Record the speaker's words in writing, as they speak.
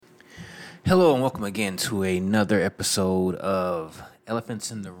Hello and welcome again to another episode of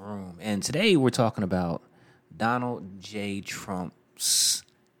Elephants in the Room. And today we're talking about Donald J. Trump's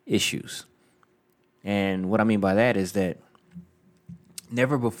issues. And what I mean by that is that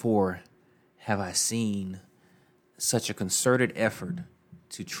never before have I seen such a concerted effort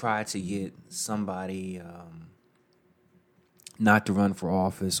to try to get somebody not to run for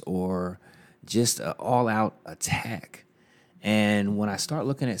office or just an all-out attack. And when I start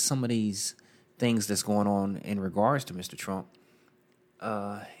looking at some of these things that's going on in regards to Mr. Trump,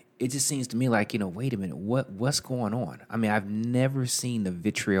 it just seems to me like, wait a minute, what's going on? I mean, I've never seen the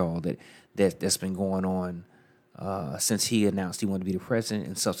vitriol that's been going on since he announced he wanted to be the president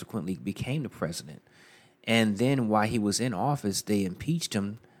and subsequently became the president. And then while he was in office, they impeached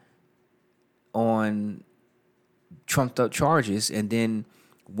him on trumped up charges, and then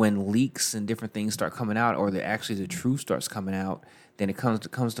when leaks and different things start coming out, or the truth starts coming out, then it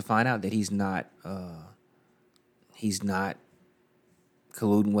comes to find out that he's not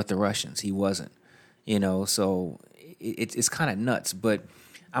colluding with the Russians. He wasn't, So it's kind of nuts. But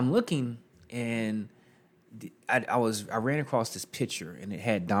I'm looking, and I ran across this picture, and it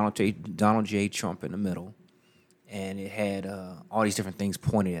had Donald J. Trump in the middle, and it had all these different things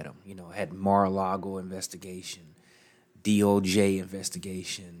pointed at him. It had Mar-a-Lago investigation, DOJ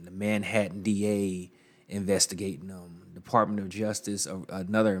investigation, the Manhattan DA investigating them, Department of Justice,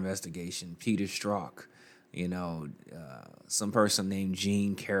 another investigation, Peter Strzok, some person named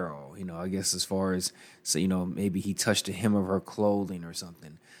Jean Carroll, I guess as far as, maybe he touched the hem of her clothing or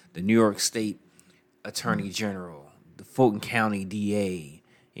something. The New York State Attorney General, the Fulton County DA,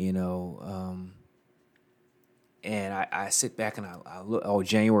 and I sit back and I look,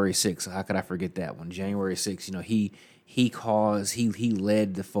 January 6th, how could I forget that one? January 6th, he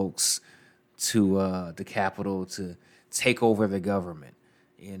led the folks to the Capitol to take over the government,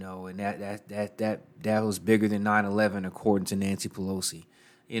 and that was bigger than 9/11 according to Nancy Pelosi.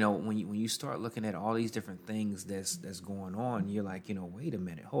 When you start looking at all these different things that's going on, you're like, wait a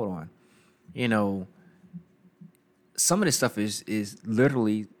minute, hold on. Some of this stuff is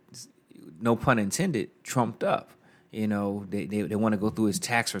literally, no pun intended, trumped up. They want to go through his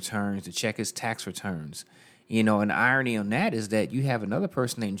tax returns, to check his tax returns. And the irony on that is that you have another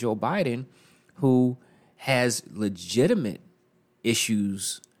person named Joe Biden who has legitimate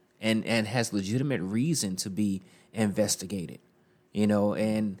issues and has legitimate reason to be investigated. It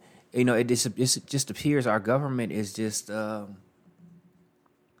just appears our government is just kind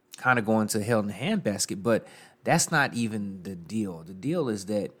of going to hell in a handbasket. But that's not even the deal. The deal is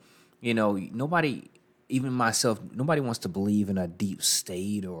that, nobody, even myself, nobody wants to believe in a deep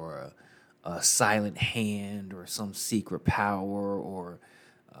state or a silent hand or some secret power or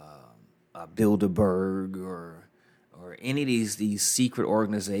a Bilderberg or any of these secret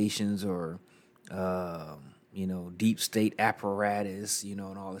organizations or deep state apparatus, and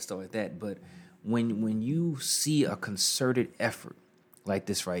all this stuff like that. But when you see a concerted effort like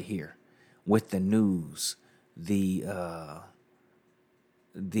this right here with the news, the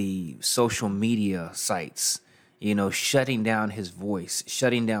social media sites, shutting down his voice,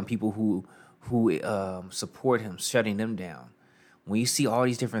 shutting down people who support him, shutting them down. When you see all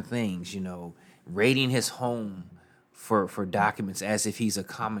these different things, raiding his home for documents as if he's a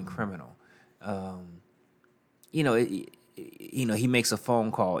common criminal. He makes a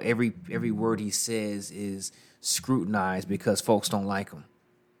phone call. Every word he says is scrutinized because folks don't like him.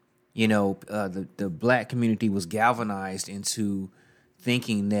 The black community was galvanized into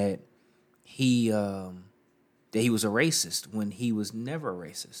thinking that he was a racist when he was never a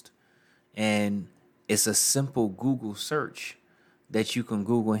racist. And it's a simple Google search that you can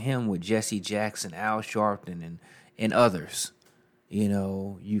Google him with Jesse Jackson, Al Sharpton, and others.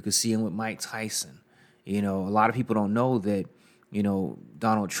 You can see him with Mike Tyson. A lot of people don't know that,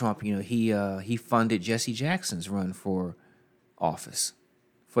 Donald Trump, he funded Jesse Jackson's run for office,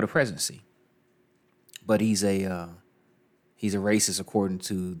 for the presidency. But he's a racist according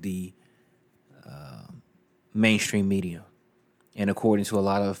to the mainstream media, and according to a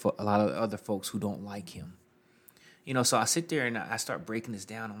lot of other folks who don't like him. So I sit there and I start breaking this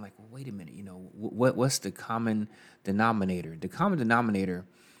down. I'm like, well, wait a minute. What's the common denominator? The common denominator,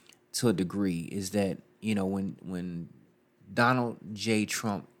 to a degree, is that when Donald J.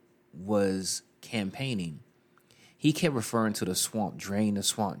 Trump was campaigning, he kept referring to the swamp, drain the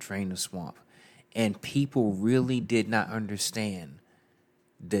swamp, drain the swamp. And people really did not understand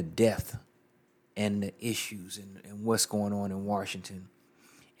the depth and the issues and what's going on in Washington.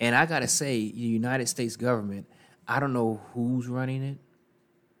 And I got to say, the United States government, I don't know who's running it,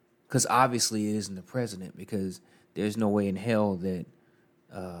 because obviously it isn't the president, because there's no way in hell that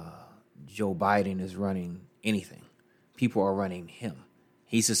Joe Biden is running anything. People are running him.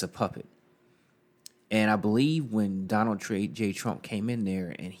 He's just a puppet. And I believe when Donald J. Trump came in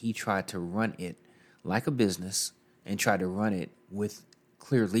there and he tried to run it like a business and tried to run it with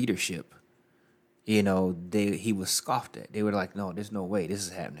clear leadership, he was scoffed at. They were like, no, there's no way this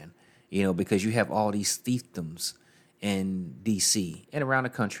is happening, because you have all these fiefdoms in D.C. and around the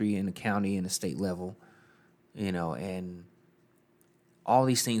country, in the county and the state level, and all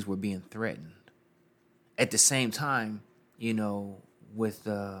these things were being threatened. At the same time, with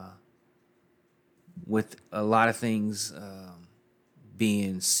a lot of things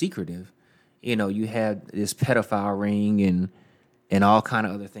being secretive, you had this pedophile ring and all kind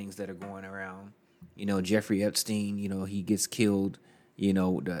of other things that are going around. Jeffrey Epstein, he gets killed.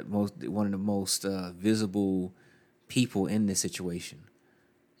 One of the most visible people in this situation.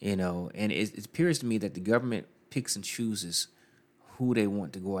 And it appears to me that the government picks and chooses who they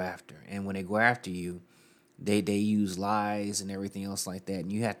want to go after, and when they go after you, they use lies and everything else like that.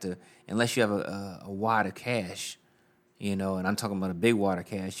 And you have to, unless you have a wad of cash, and I'm talking about a big wad of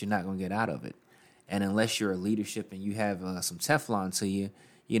cash, you're not going to get out of it. And unless you're a leadership and you have some Teflon to you,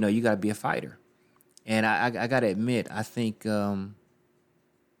 you got to be a fighter. And I got to admit, I think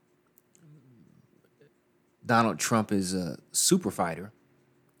Donald Trump is a super fighter,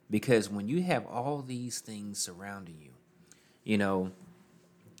 because when you have all these things surrounding you,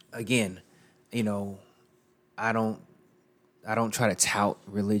 again, I don't try to tout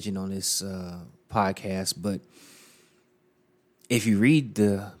religion on this podcast, but if you read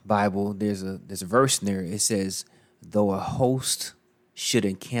the Bible, there's a verse in there. It says, "Though a host should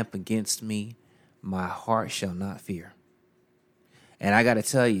encamp against me, my heart shall not fear." And I got to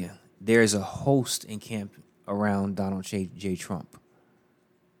tell you, there's a host encamp around Donald J. Trump.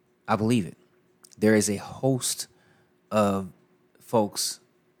 I believe it. There is a host of folks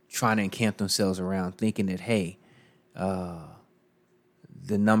trying to encamp themselves around, thinking that, hey, the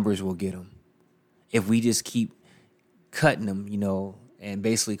numbers will get them. If we just keep cutting them, and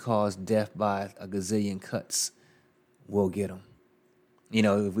basically cause death by a gazillion cuts, we'll get them.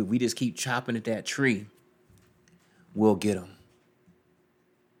 If we just keep chopping at that tree, we'll get them.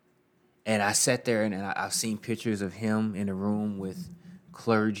 And I sat there and I've seen pictures of him in a room with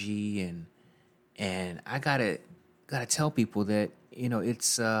clergy, and I gotta tell people that it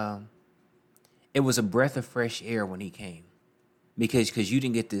was a breath of fresh air when he came, because you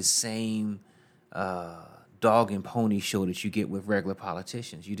didn't get this same dog and pony show that you get with regular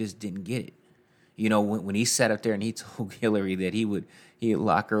politicians. You just didn't get it. When he sat up there and he told Hillary that he'd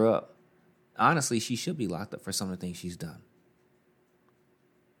lock her up. Honestly, she should be locked up for some of the things she's done.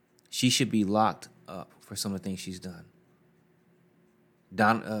 She should be locked up for some of the things she's done.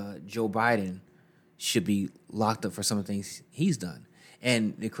 Joe Biden should be locked up for some of the things he's done.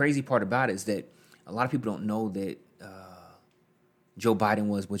 And the crazy part about it is that a lot of people don't know that Joe Biden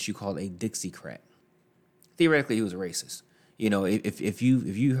was what you call a Dixiecrat. Theoretically, he was a racist. If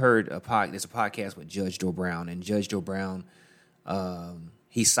you heard there's a podcast with Judge Joe Brown, and Judge Joe Brown,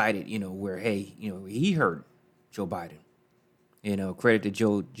 he cited, where, hey, he heard Joe Biden. Credit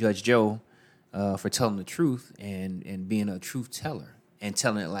to Judge Joe for telling the truth and being a truth teller and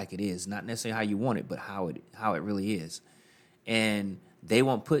telling it like it is, not necessarily how you want it, but how it really is. And they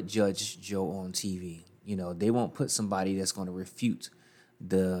won't put Judge Joe on TV. They won't put somebody that's going to refute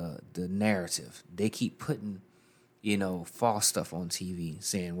the narrative. They keep putting, false stuff on TV,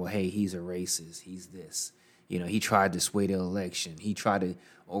 saying, well, hey, he's a racist, he's this. He tried to sway the election. He tried to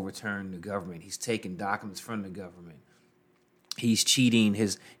overturn the government. He's taking documents from the government. He's cheating. He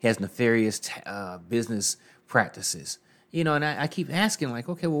has nefarious business practices. And I keep asking, like,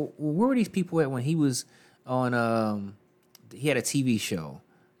 okay, well, where were these people at when he was on? He had a TV show.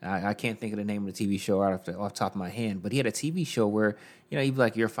 I can't think of the name of the TV show right off the top of my head, but he had a TV show where he'd be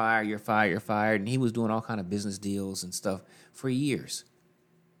like, "You're fired, you're fired, you're fired," and he was doing all kind of business deals and stuff for years.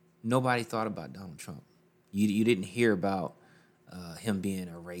 Nobody thought about Donald Trump. You didn't hear about him being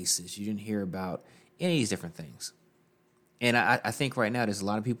a racist. You didn't hear about any of these different things. And I think right now there's a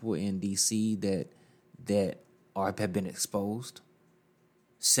lot of people in D.C. that have been exposed.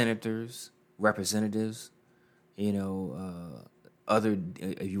 Senators, representatives, other,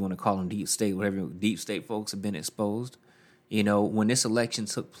 if you want to call them deep state, whatever, deep state folks have been exposed. When this election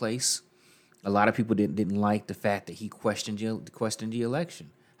took place, a lot of people didn't like the fact that he questioned the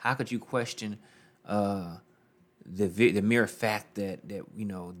election. How could you question the mere fact that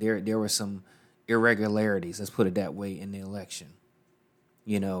there were some irregularities, let's put it that way, in the election?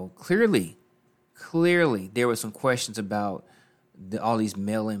 Clearly there were some questions about all these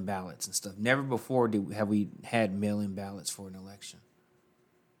mail-in ballots and stuff. Never before have we had mail-in ballots for an election.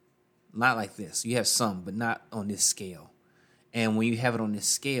 not like this. You have some, but not on this scale. And when you have it on this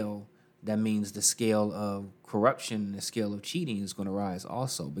scale, that means the scale of corruption and the scale of cheating is going to rise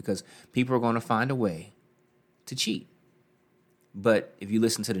also, because people are going to find a way to cheat. But if you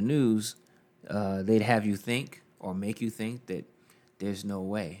listen to the news, they'd have you think or make you think that there's no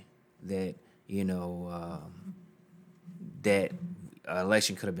way that, that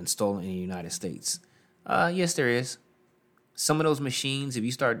election could have been stolen in the United States. Yes, there is. Some of those machines, if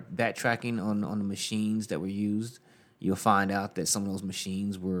you start backtracking on the machines that were used, you'll find out that some of those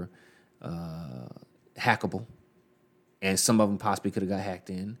machines were hackable, and some of them possibly could have got hacked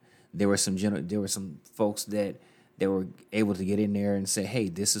in. There were some folks that were able to get in there and say, "Hey,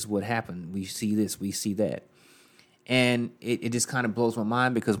 this is what happened. We see this, we see that," and it just kind of blows my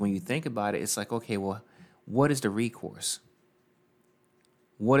mind, because when you think about it, it's like, okay, well, what is the recourse?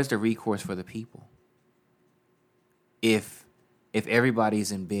 What is the recourse for the people? If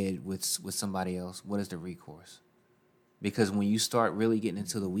everybody's in bed with somebody else, what is the recourse? Because when you start really getting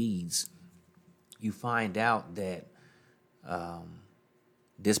into the weeds, you find out that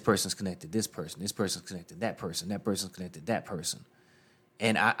this person's connected this person's connected that person's connected that person.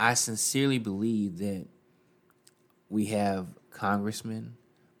 And I sincerely believe that we have congressmen,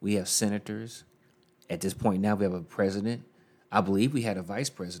 we have senators. At this point now, we have a president. I believe we had a vice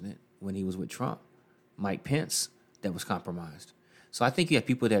president when he was with Trump, Mike Pence, that was compromised. So I think you have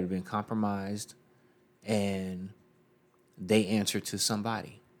people that have been compromised, and they answer to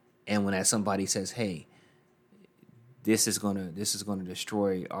somebody. And when that somebody says, "Hey, this is gonna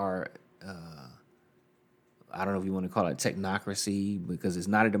destroy our," I don't know if you want to call it technocracy, because it's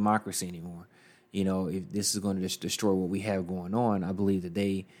not a democracy anymore. If this is going to just destroy what we have going on, I believe that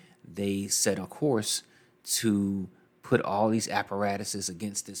they set a course to put all these apparatuses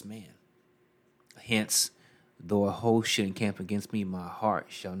against this man. Hence, though a host should encamp against me, my heart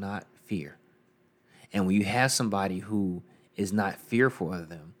shall not fear. And when you have somebody who is not fearful of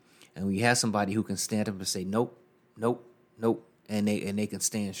them, and when you have somebody who can stand up and say, "Nope, nope, nope," and they can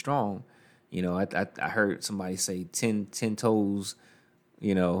stand strong, I heard somebody say 10 toes,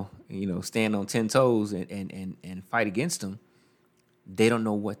 stand on 10 toes and fight against them. They don't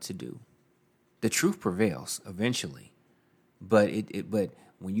know what to do. The truth prevails eventually, but but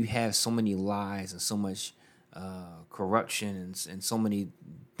when you have so many lies and so much corruption and so many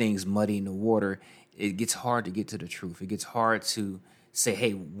things muddying the water, it gets hard to get to the truth. It gets hard to say,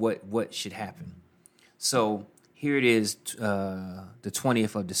 "Hey, what should happen?" So here it is, the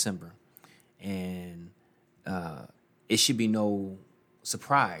 20th of December, and it should be no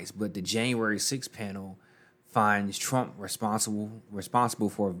surprise, but the January 6th panel finds Trump responsible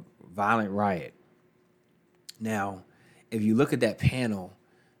for a violent riot. Now, if you look at that panel,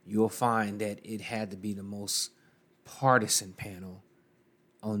 you'll find that it had to be the most partisan panel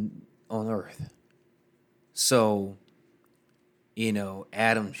on earth. So,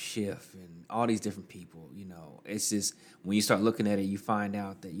 Adam Schiff and all these different people, it's just, when you start looking at it, you find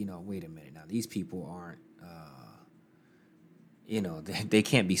out that, wait a minute, now these people aren't, they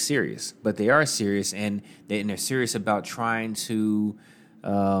can't be serious, but they are serious, and they're serious about trying to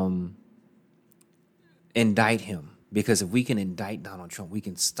indict him. Because if we can indict Donald Trump, we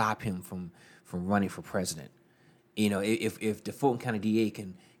can stop him from running for president. If the Fulton County DA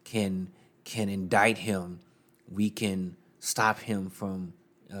can indict him, we can stop him from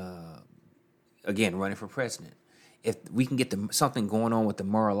again running for president. If we can get something going on with the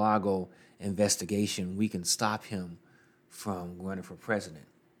Mar-a-Lago investigation, we can stop him from running for president.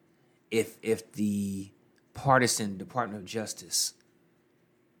 If the partisan Department of Justice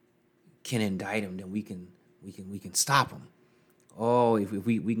can indict him, then we can stop him. Oh, if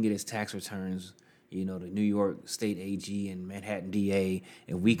we can get his tax returns, the New York State AG and Manhattan DA,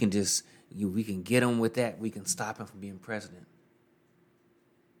 if we can just we can get him with that, we can stop him from being president.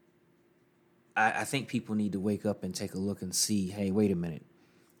 I think people need to wake up and take a look and see, hey, wait a minute,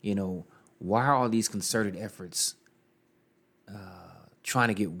 why are all these concerted efforts trying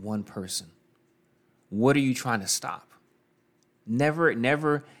to get one person? What are you trying to stop? Never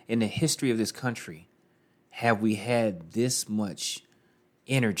in the history of this country have we had this much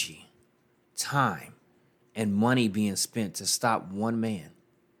energy, time, and money being spent to stop one man.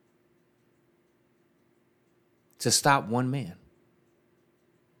 To stop one man.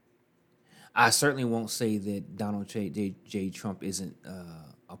 I certainly won't say that Donald J. Trump isn't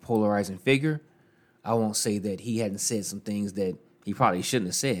a polarizing figure. I won't say that he hadn't said some things that he probably shouldn't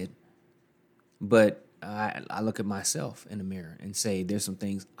have said. But I look at myself in the mirror and say there's some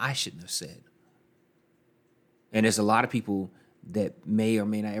things I shouldn't have said. And there's a lot of people that may or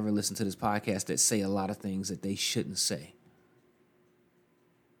may not ever listen to this podcast that say a lot of things that they shouldn't say.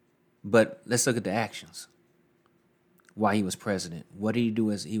 But let's look at the actions. While he was president, what did he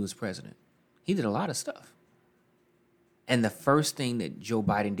do as he was president? He did a lot of stuff. And the first thing that Joe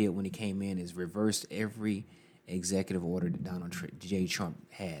Biden did when he came in is reversed every executive order that Donald J. Trump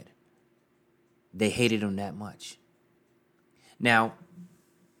had. They hated him that much. Now,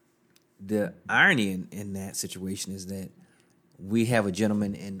 the irony in that situation is that we have a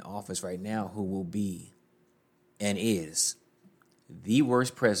gentleman in office right now who will be and is the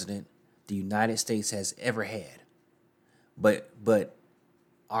worst president the United States has ever had. But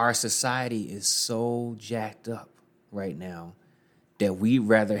our society is so jacked up right now that we'd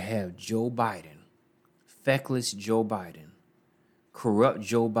rather have Joe Biden, feckless Joe Biden, corrupt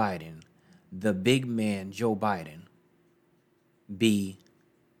Joe Biden, the big man Joe Biden, be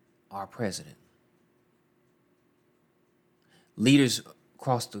our president. Leaders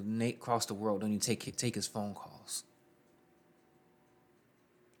across the world don't even take his phone calls.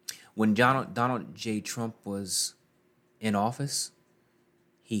 When Donald J. Trump was in office,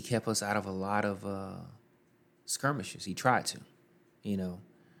 he kept us out of a lot of skirmishes. He tried to,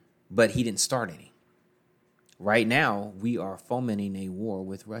 but he didn't start any. Right now, we are fomenting a war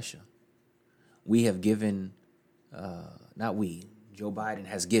with Russia. We have given, Joe Biden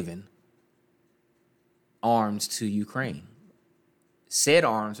has given arms to Ukraine. Said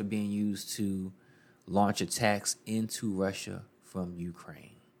arms are being used to launch attacks into Russia from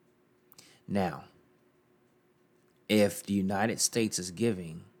Ukraine. Now, if the United States is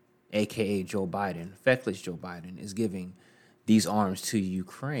giving, a.k.a. Joe Biden, feckless Joe Biden, is giving these arms to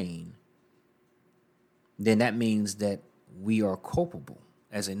Ukraine, then that means that we are culpable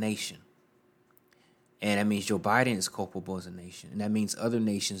as a nation. And that means Joe Biden is culpable as a nation. And that means other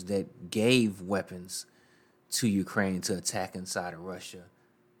nations that gave weapons to Ukraine to attack inside of Russia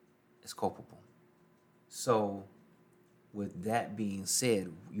is culpable. So, with that being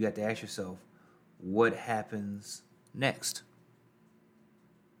said, you have to ask yourself, what happens next?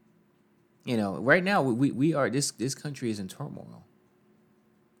 Right now we are this country is in turmoil.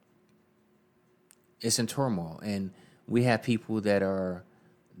 It's in turmoil, and we have people that are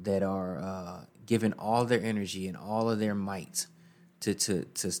giving all their energy and all of their might to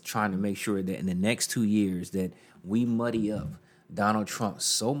trying to make sure that in the next 2 years that we muddy up Donald Trump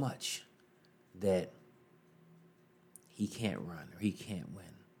so much that he can't run or he can't win.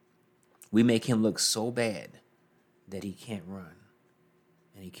 We make him look so bad that he can't run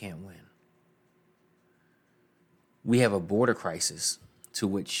and he can't win. We have a border crisis to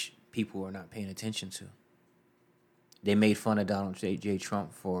which people are not paying attention to. They made fun of Donald J.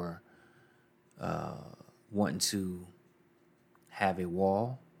 Trump for wanting to have a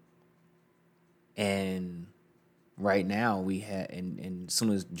wall. And right now and as soon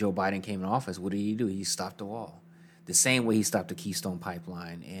as Joe Biden came in office, what did he do? He stopped the wall. The same way he stopped the Keystone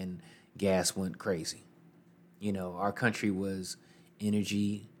Pipeline and gas went crazy. Our country was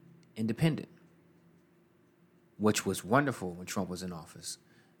energy independent, which was wonderful when Trump was in office.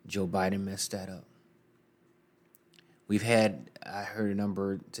 Joe Biden messed that up. I heard a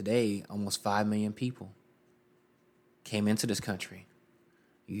number today, almost 5 million people came into this country.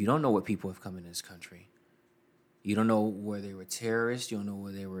 You don't know what people have come into this country. You don't know where they were terrorists. You don't know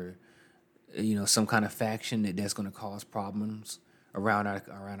where they were, some kind of faction that's going to cause problems around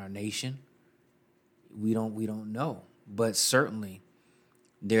our nation. We don't know. But certainly,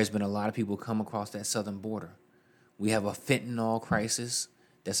 there's been a lot of people come across that southern border. We have a fentanyl crisis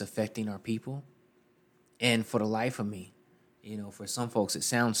that's affecting our people. And for the life of me, for some folks, it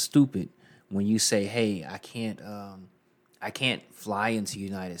sounds stupid when you say, "Hey, I can't fly into the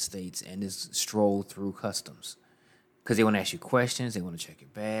United States and just stroll through customs," because they want to ask you questions, they want to check your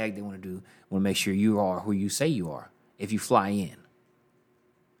bag, they want to make sure you are who you say you are if you fly in.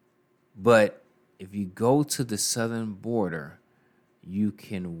 But if you go to the southern border, you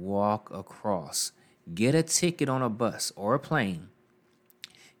can walk across, get a ticket on a bus or a plane,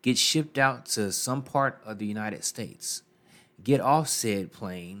 get shipped out to some part of the United States, get off said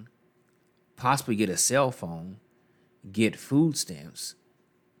plane, possibly get a cell phone, get food stamps,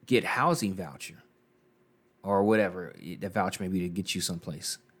 get housing voucher, or whatever the voucher may be to get you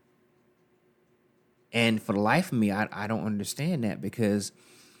someplace. And for the life of me, I don't understand that, because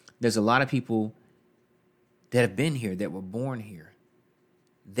there's a lot of people that have been here, that were born here,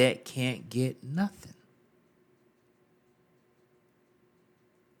 that can't get nothing.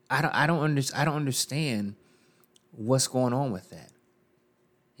 I don't understand what's going on with that.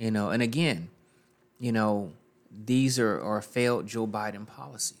 And again, these are failed Joe Biden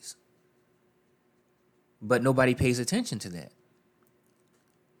policies. But nobody pays attention to that.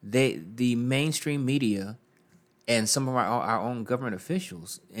 The mainstream media And some of our own government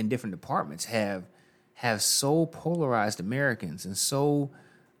officials in different departments have so polarized Americans and so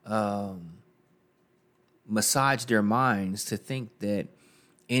massaged their minds to think that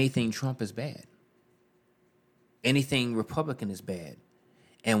anything Trump is bad, anything Republican is bad.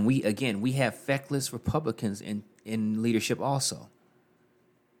 And we have feckless Republicans in leadership also.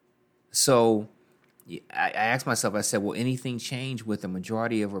 So I asked myself, I said, will anything change with the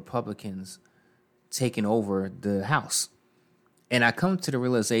majority of Republicans taking over the House? And I come to the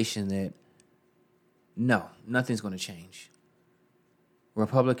realization that no, nothing's going to change.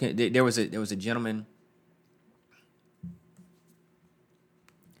 There was a gentleman.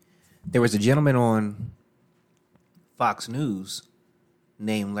 There was a gentleman on Fox News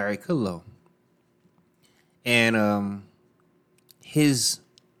named Larry Kudlow, and his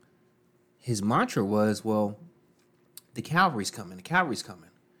mantra was, well, the cavalry's coming, the cavalry's coming.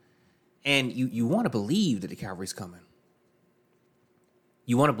 And you want to believe that the cavalry's coming.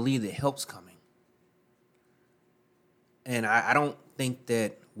 You want to believe that help's coming. And I don't think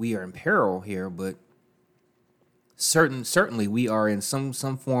that we are in peril here, but certainly we are in some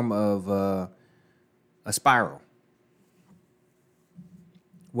form of a spiral.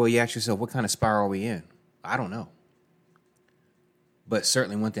 Well, you ask yourself, what kind of spiral are we in? I don't know. But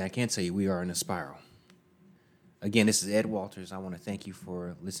certainly one thing I can tell you, we are in a spiral. Again, this is Ed Walters. I want to thank you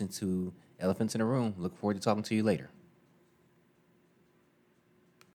for listening to Elephants in the Room. Look forward to talking to you later.